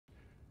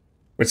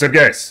What's up,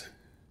 guys?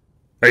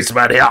 Hey,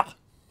 somebody out.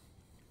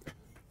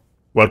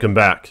 Welcome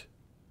back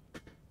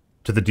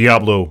to the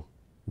Diablo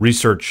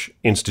Research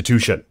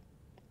Institution.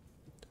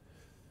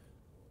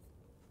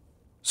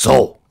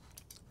 So,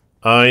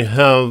 I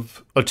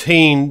have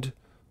attained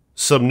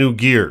some new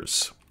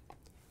gears,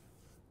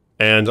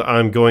 and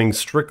I'm going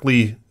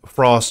strictly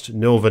Frost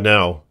Nova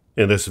now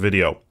in this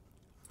video.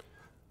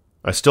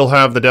 I still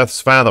have the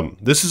Death's Fathom.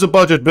 This is a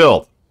budget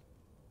build.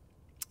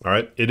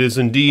 Alright, it is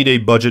indeed a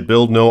budget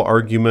build, no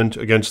argument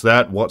against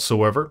that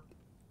whatsoever.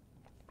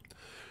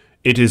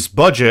 It is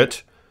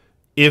budget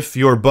if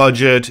your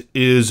budget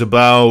is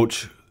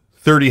about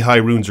 30 high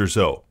runes or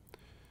so.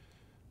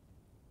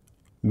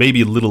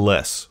 Maybe a little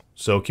less,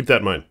 so keep that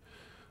in mind.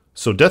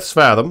 So Death's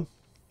Fathom,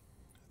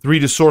 3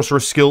 to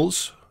Sorceress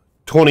skills,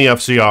 20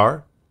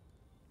 FCR,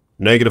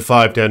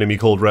 -5 to enemy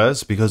cold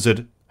res, because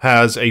it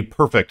has a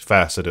perfect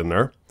facet in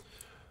there.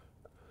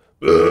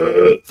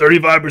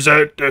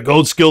 35%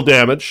 gold skill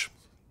damage.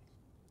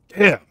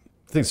 Yeah,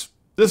 this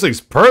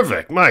thing's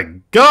perfect. My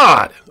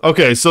God.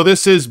 Okay, so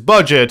this is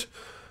budget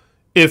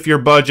if your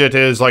budget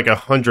is like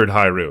 100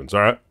 high runes,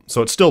 all right?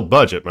 So it's still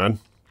budget, man.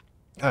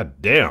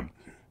 God damn.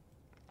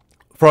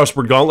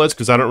 Frostbird Gauntlets,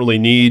 because I don't really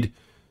need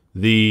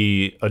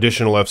the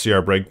additional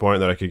FCR breakpoint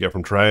that I could get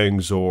from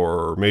Trangs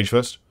or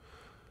Magefist.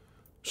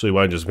 Actually,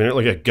 why just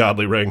like a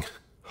godly ring?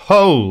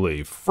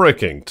 Holy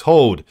freaking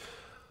toad.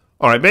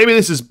 Alright, maybe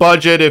this is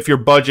budget if your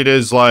budget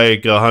is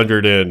like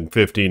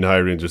 115 high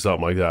runes or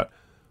something like that.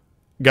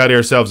 Got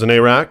ourselves an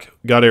Arak.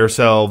 Got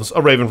ourselves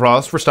a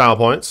Ravenfrost for style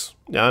points.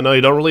 Yeah, no,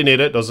 you don't really need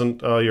it.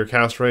 Doesn't your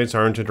cast rates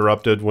aren't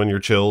interrupted when you're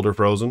chilled or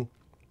frozen.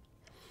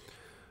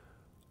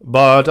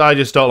 But I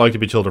just don't like to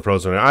be chilled or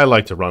frozen. I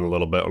like to run a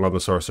little bit on the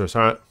Sorceress.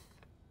 Alright.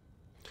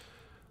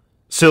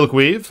 Silk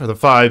Weave for the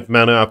 5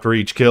 mana after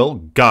each kill.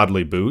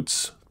 Godly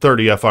Boots.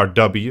 30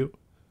 FRW.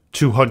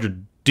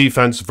 200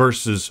 defense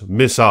versus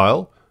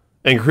missile.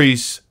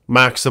 Increase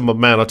maximum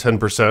mana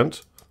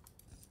 10%.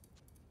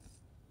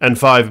 And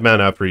 5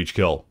 mana after each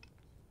kill.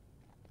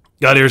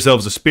 Got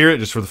yourselves a Spirit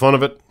just for the fun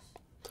of it.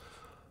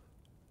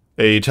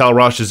 A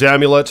Talrosh's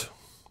Amulet.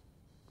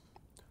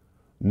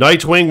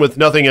 Nightwing with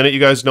nothing in it. You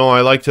guys know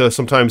I like to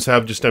sometimes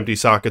have just empty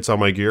sockets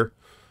on my gear.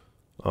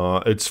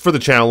 It's for the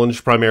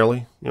challenge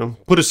primarily. You know,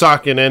 put a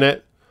socket in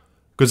it.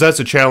 Because that's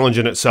a challenge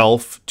in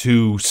itself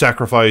to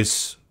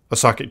sacrifice a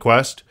socket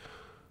quest.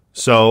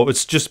 So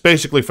it's just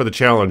basically for the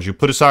challenge. You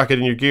put a socket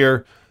in your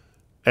gear,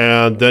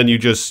 and then you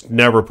just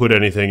never put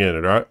anything in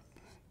it, alright?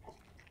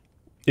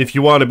 If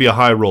you want to be a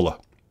high roller,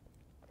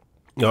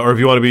 or if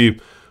you want to be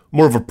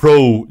more of a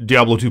pro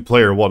Diablo 2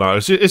 player or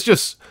whatnot, it's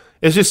just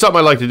something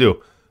I like to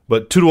do.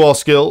 But 2 to all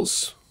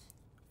skills,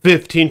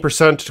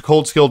 15% to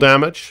cold skill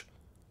damage,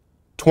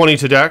 20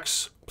 to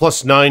dex,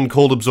 plus 9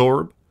 cold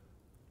absorb,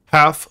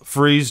 half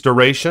freeze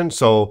duration,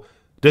 so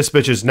this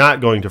bitch is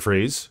not going to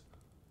freeze.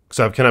 Because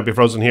I cannot be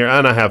frozen here,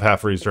 and I have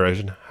half freeze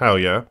duration. Hell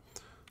yeah.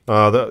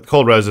 The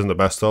cold res isn't the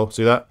best, though.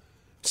 See that?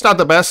 It's not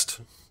the best.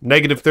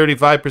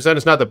 -35%.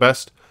 It's not the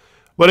best.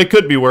 But it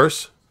could be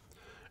worse.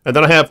 And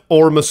then I have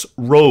Ormus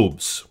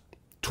Robes.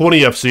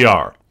 20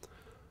 FCR.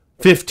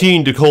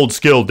 15 to cold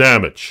skill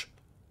damage.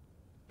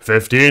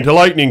 15 to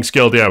lightning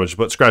skill damage,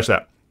 but scratch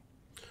that.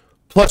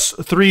 Plus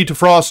 3 to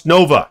Frost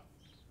Nova.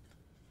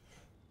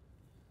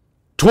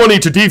 20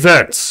 to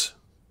defense.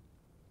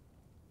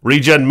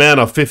 Regen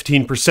mana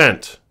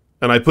 15%.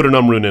 And I put an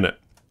Umrune in it.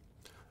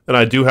 And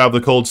I do have the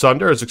Cold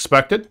Sunder as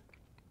expected.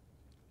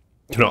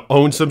 Gonna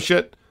own some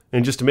shit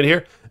in just a minute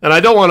here. And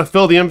I don't want to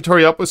fill the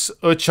inventory up with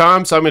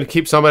chimes, so I'm going to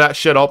keep some of that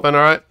shit open,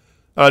 alright?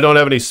 I don't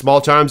have any small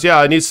chimes. Yeah,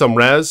 I need some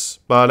res,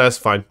 but that's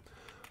fine.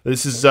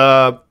 This is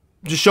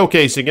just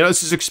showcasing, you know,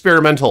 this is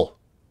experimental.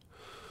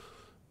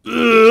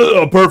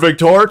 A perfect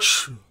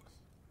torch.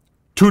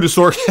 2 to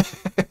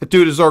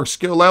Zork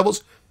skill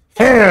levels.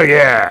 Hell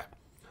yeah!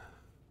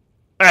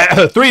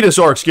 3 to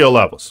Zork skill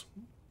levels.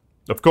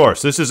 Of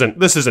course, this isn't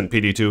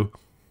PD2.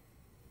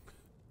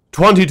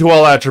 20 to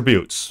all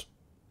attributes.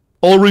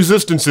 All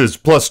resistances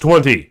plus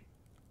 20.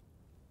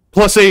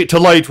 Plus 8 to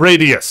light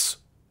radius.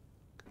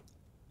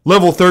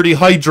 Level 30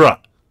 Hydra.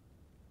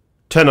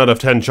 10 out of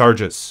 10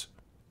 charges.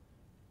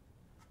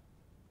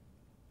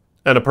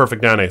 And a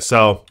perfect Nane,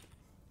 so.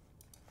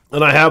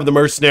 And I have the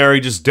Mercenary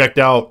just decked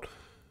out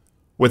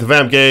with the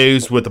Vamp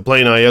Gaze, with the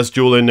plain IS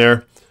Jewel in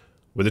there.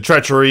 With the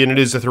Treachery, and it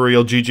is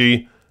Ethereal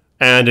GG.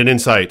 And an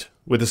Insight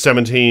with the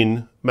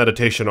 17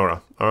 Meditation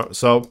Aura.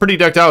 So, pretty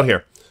decked out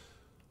here.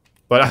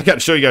 But I got to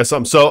show you guys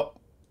something. So,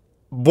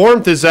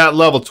 Warmth is at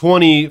level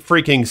 20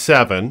 freaking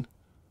 7.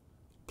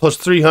 Plus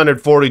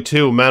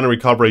 342 mana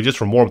recovery just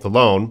from Warmth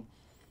alone.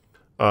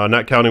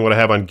 Not counting what I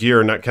have on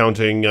gear. Not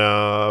counting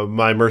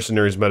my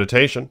Mercenary's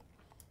Meditation.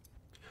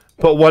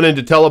 Put 1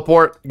 into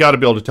Teleport. Got to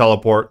be able to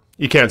teleport.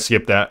 You can't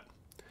skip that.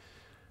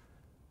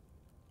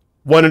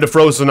 1 into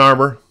Frozen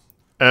Armor.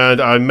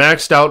 And I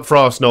maxed out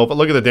Frost Nova.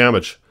 Look at the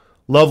damage.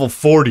 Level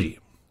 40.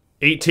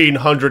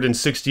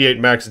 1,868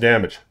 max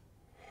damage.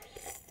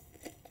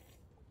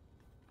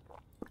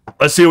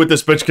 Let's see what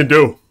this bitch can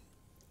do.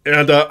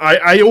 And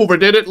I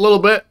overdid it a little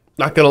bit.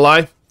 Not gonna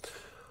lie.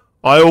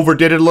 I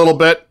overdid it a little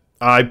bit.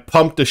 I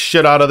pumped the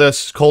shit out of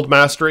this cold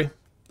mastery.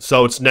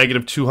 So it's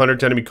negative 200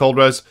 to enemy cold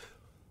res.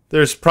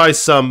 There's probably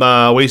some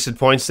wasted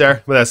points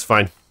there, but that's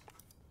fine.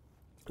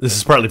 This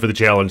is partly for the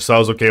challenge, so I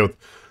was okay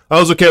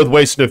with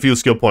wasting a few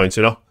skill points,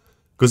 you know?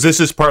 Because this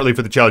is partly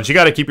for the challenge. You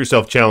gotta keep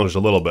yourself challenged a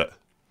little bit.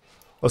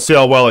 Let's see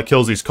how well it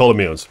kills these cold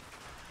immunes.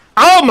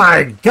 Oh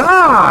my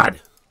god!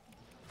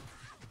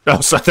 Oh,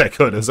 it's not that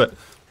good, is it?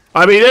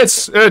 I mean,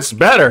 it's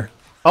better.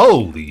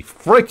 Holy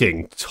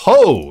freaking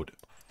toad.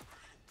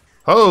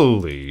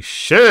 Holy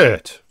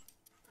shit.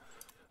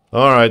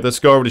 Alright, let's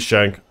go over to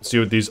Shank. See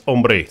what these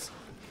hombres.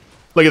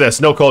 Look at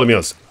this, no cold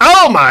immunes.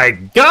 Oh my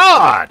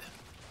god!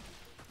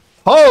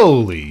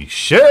 Holy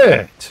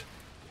shit.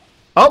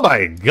 Oh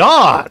my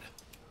god.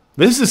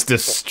 This is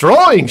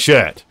destroying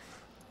shit.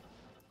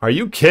 Are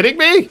you kidding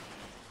me?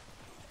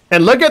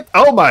 And look at,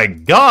 oh my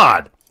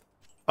god.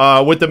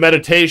 With the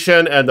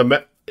meditation and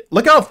the,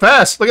 look how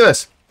fast, look at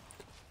this.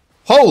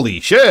 Holy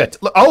shit.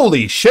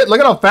 Holy shit,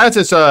 look at how fast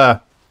it's,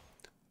 look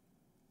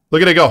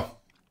at it go.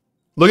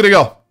 Look at it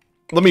go.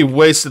 Let me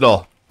waste it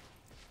all.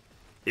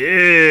 Yeah.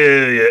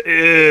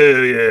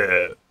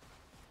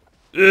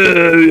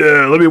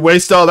 Let me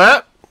waste all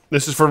that.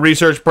 This is for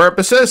research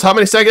purposes. How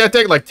many seconds did that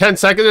take? Like 10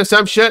 seconds or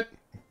some shit?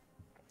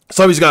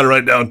 Somebody's got to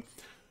write it down.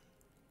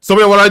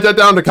 Somebody want to write that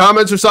down in the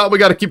comments or something? We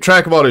got to keep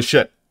track of all this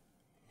shit.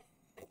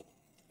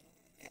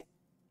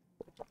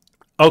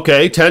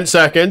 Okay, 10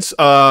 seconds.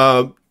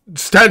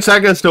 It's 10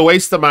 seconds to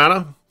waste the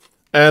mana.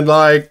 And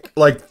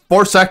like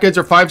 4 seconds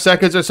or 5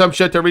 seconds or some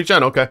shit to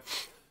regen. Okay.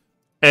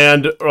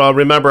 And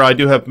remember, I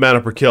do have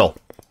mana per kill.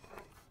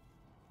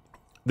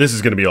 This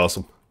is going to be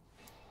awesome.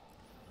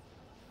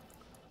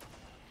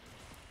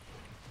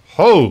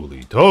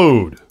 Holy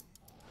toad.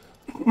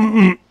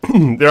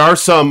 There are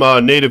some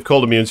native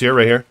cold immunes here,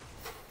 right here.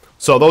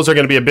 So those are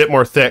going to be a bit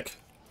more thick.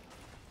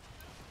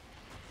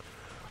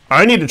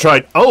 I need to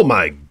try... Oh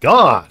my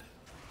god.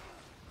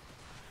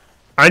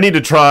 I need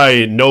to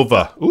try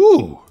Nova.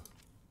 Ooh.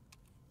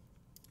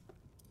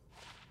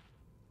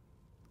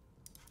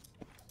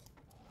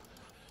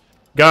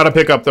 Gotta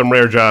pick up them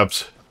rare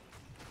jobs.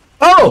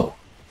 Oh!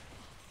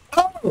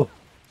 Oh!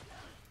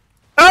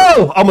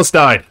 Oh! Almost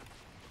died.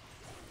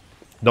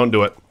 Don't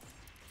do it.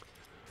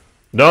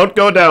 Don't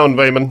go down,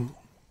 Vayman.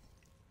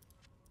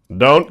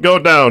 Don't go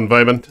down,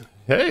 Vayman.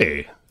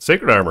 Hey,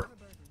 sacred armor.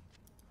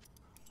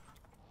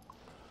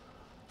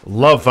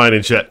 Love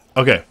finding shit.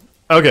 Okay.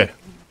 Okay.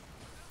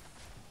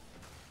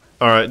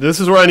 Alright, this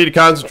is where I need to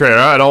concentrate.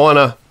 I don't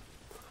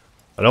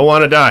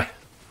wanna die.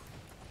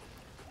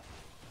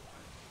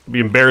 It'd be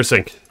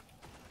embarrassing.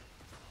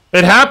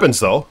 It happens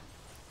though.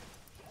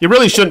 You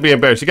really shouldn't be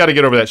embarrassed. You gotta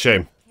get over that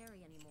shame.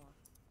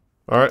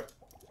 Alright.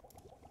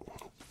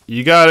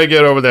 You gotta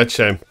get over that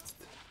shame.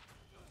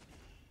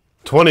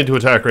 20 to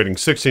attack rating,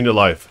 16 to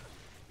life.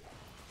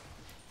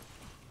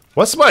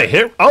 What's my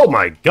hit? Oh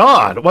my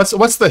god!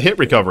 What's the hit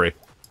recovery?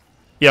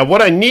 Yeah,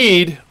 what I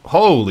need...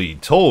 Holy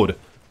toad.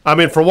 I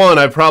mean, for one,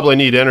 I probably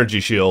need energy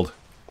shield.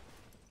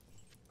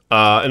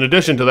 In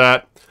addition to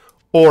that,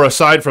 or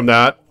aside from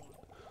that,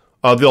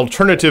 the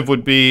alternative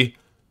would be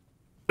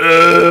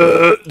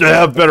to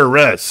have better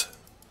res.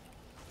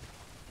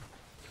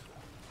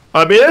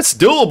 I mean, it's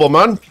doable,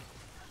 man.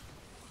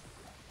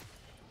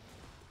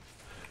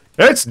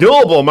 It's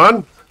doable,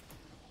 man.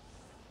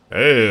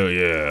 Hell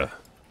yeah.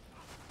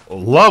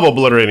 Love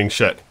obliterating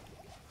shit.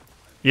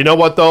 You know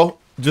what, though?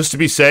 Just to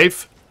be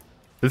safe,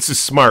 this is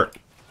smart.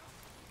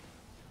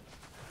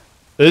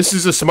 This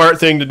is a smart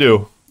thing to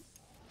do.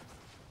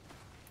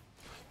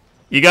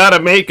 You gotta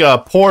make a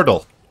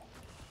portal.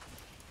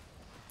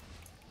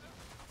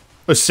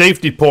 A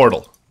safety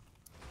portal.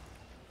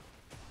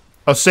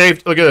 A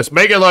safe... Look at this.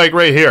 Make it like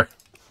right here.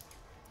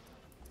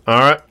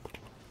 Alright.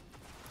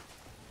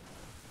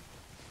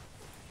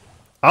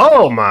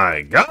 Oh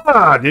my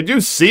god! Did you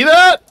see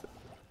that?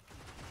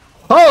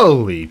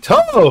 Holy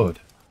toad!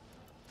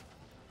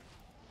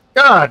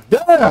 God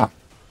damn!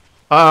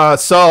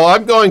 So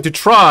I'm going to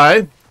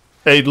try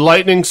a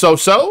lightning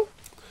so-so.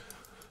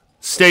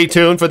 Stay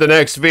tuned for the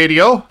next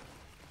video.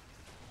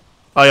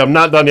 I am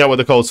not done yet with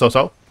the cold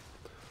so-so.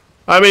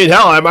 I mean,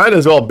 hell, I might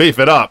as well beef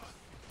it up.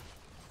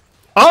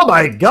 Oh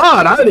my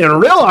god, I didn't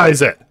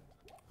realize it!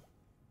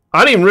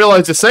 I didn't even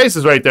realize the Sace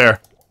is right there.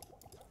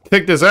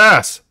 Kicked his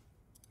ass.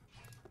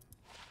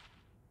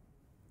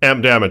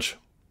 Amp damage.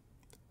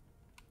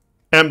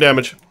 Amp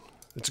damage.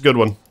 It's a good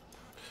one.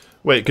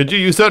 Wait, could you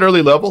use that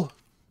early level?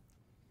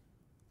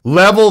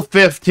 Level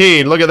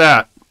 15, look at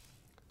that.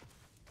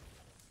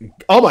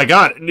 Oh my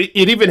god,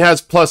 it even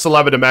has plus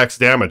 11 to max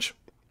damage.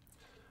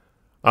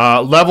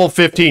 Level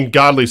 15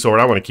 Godly Sword,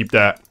 I want to keep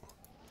that.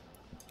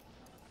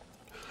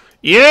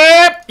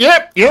 Yep.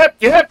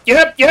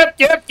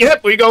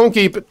 We gonna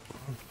keep it.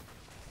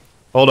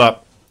 Hold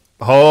up.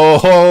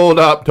 Hold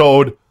up,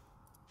 Toad.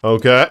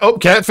 Okay. Oh,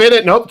 can't fit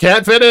it. Nope,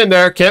 can't fit in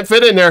there. Can't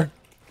fit in there.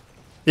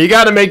 You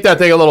gotta make that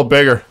thing a little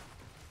bigger.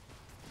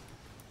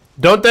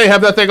 Don't they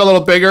have that thing a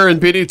little bigger in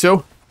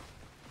PD2?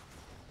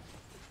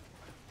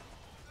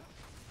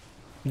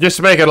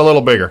 Just make it a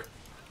little bigger.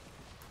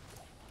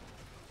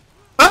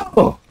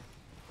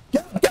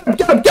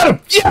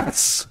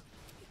 Yes!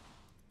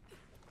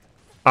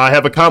 I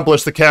have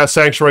accomplished the cast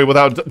sanctuary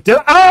without...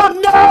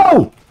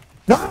 Oh,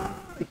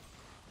 no!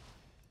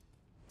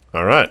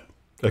 Alright.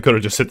 I could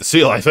have just hit the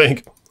seal, I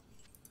think.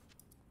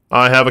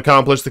 I have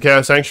accomplished the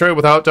cast sanctuary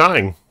without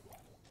dying.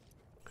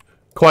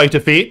 Quite a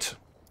feat.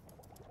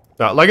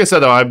 Like I said,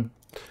 though,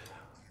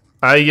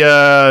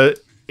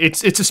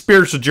 it's a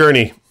spiritual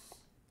journey.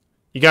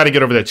 You got to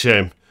get over that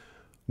shame.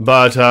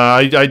 But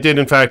I did,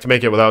 in fact,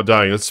 make it without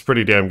dying. That's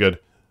pretty damn good.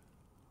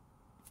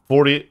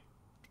 40...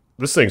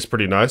 This thing's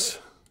pretty nice.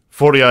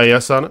 40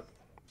 IS on it.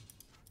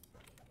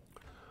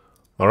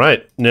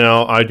 Alright,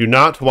 now I do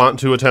not want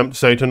to attempt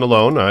Satan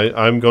alone.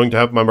 I'm going to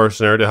have my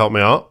mercenary to help me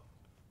out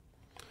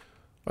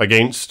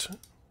against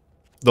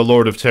the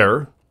Lord of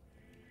Terror.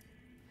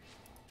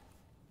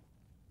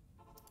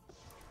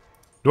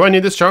 Do I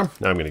need this charm?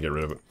 No, I'm going to get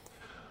rid of it.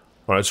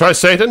 Alright, let's try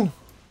Satan.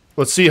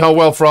 Let's see how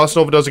well Frost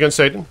Nova does against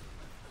Satan.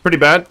 Pretty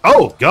bad.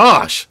 Oh,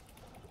 gosh!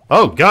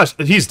 Oh, gosh,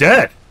 he's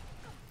dead!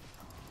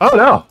 Oh,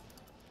 no!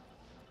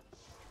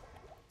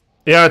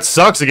 Yeah, it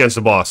sucks against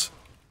the boss.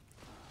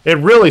 It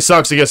really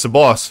sucks against the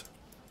boss.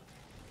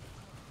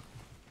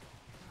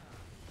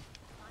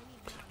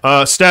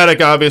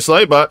 Static,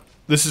 obviously, but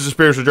this is a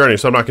spiritual journey,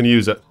 so I'm not going to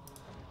use it.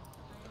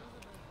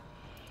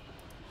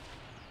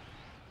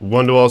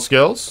 1 to all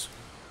skills.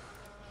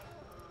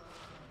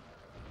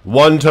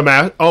 1 to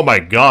math. Oh my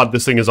god,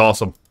 this thing is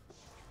awesome.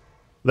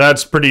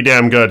 That's pretty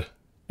damn good.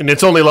 And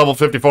it's only level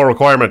 54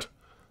 requirement.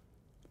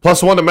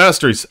 Plus 1 to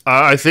masteries.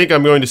 I think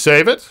I'm going to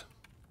save it.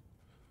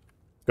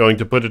 Going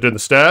to put it in the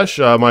stash.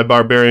 My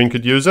barbarian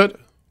could use it.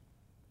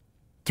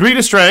 3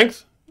 to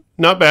strength.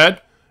 Not bad.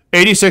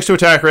 86 to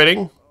attack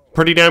rating.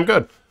 Pretty damn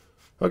good.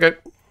 Okay.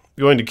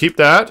 Going to keep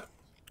that.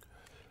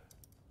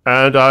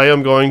 And I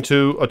am going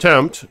to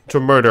attempt to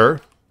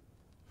murder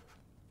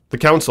the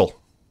council.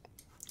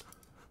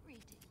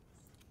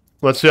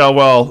 Let's see how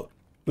well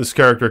this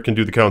character can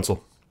do the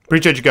council.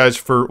 Appreciate you guys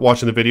for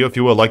watching the video. If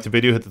you will, like the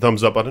video, hit the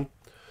thumbs up button.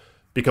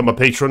 Become a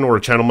patron or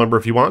a channel member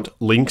if you want.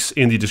 Links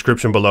in the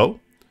description below.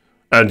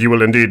 And you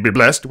will indeed be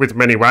blessed with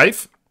many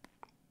wife.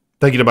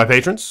 Thank you to my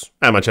patrons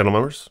and my channel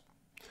members.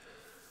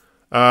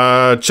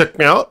 Check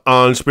me out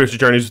on Spiritual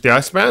Journeys with the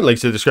Iceman.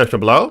 Links in the description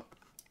below.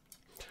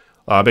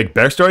 Big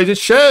bear stories and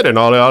shit, and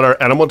all the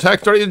other animal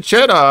attack stories and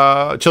shit.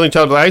 Chilling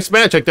Town of the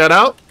Iceman, check that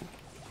out.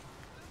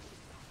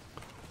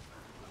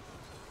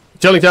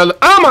 Chilling Town.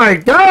 Oh my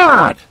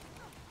god!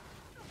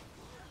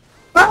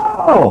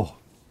 Oh!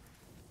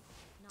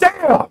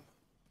 Damn!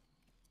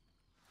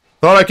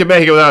 Thought I could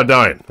make it without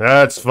dying.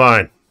 That's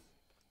fine.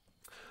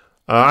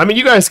 I mean,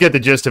 you guys get the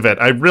gist of it.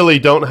 I really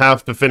don't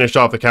have to finish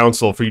off the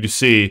council for you to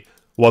see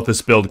what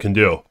this build can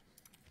do.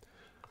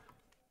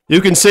 You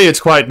can see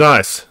it's quite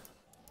nice.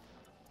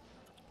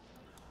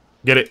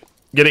 Get it.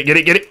 Get it, get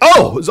it, get it.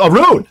 Oh! It's a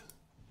rune!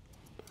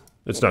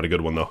 It's not a good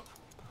one, though.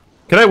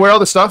 Can I wear all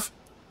the stuff?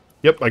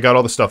 Yep, I got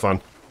all the stuff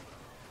on.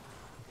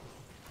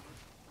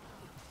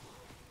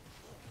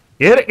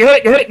 Get it, get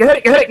it, get it, get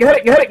it, get it, get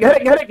it, get it, get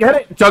it, get it, get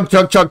it. Chug,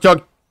 chug, chug,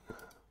 chug.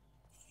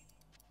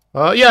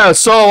 Yeah,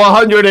 so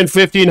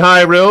 115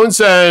 high runes,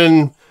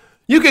 and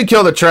you can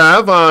kill the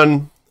Trav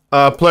on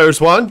players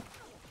 1.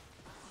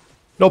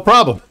 No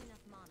problem.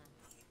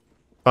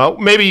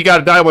 Maybe you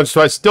gotta die once,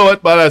 twice to do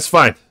it, but that's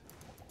fine.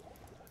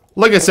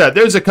 Like I said,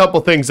 there's a couple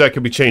things that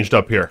could be changed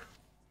up here.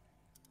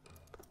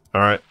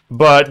 Alright,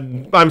 but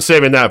I'm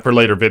saving that for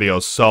later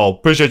videos, so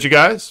appreciate you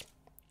guys.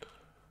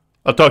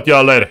 I'll talk to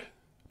y'all later.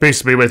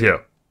 Peace be with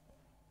you.